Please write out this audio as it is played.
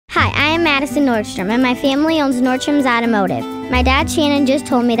Madison Nordstrom, and my family owns Nordstrom's Automotive. My dad Shannon just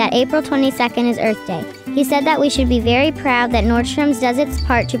told me that April 22nd is Earth Day. He said that we should be very proud that Nordstrom's does its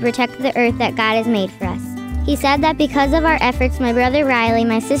part to protect the earth that God has made for us. He said that because of our efforts, my brother Riley,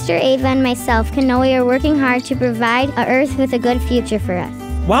 my sister Ava, and myself can know we are working hard to provide a earth with a good future for us.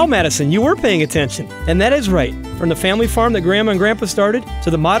 Wow, Madison, you were paying attention. And that is right. From the family farm that Grandma and Grandpa started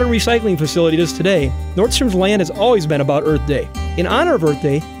to the modern recycling facility it is today, Nordstrom's land has always been about Earth Day. In honor of Earth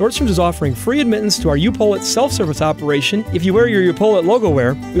Day, Nordstrom's is offering free admittance to our U-Pull-It self-service operation if you wear your U-Pull-It logo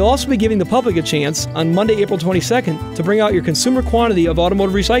wear. We'll also be giving the public a chance on Monday, April 22nd to bring out your consumer quantity of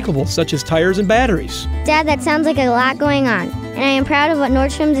automotive recyclables such as tires and batteries. Dad, that sounds like a lot going on, and I am proud of what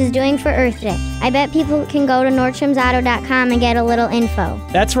Nordstrom's is doing for Earth Day. I bet people can go to nordstromsauto.com and get a little info.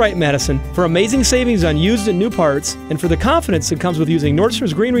 That's right, Madison. For amazing savings on used and new parts, and for the confidence that comes with using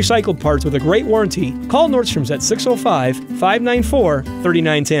Nordstrom's green recycled parts with a great warranty, call Nordstrom's at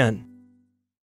 605-594-3910.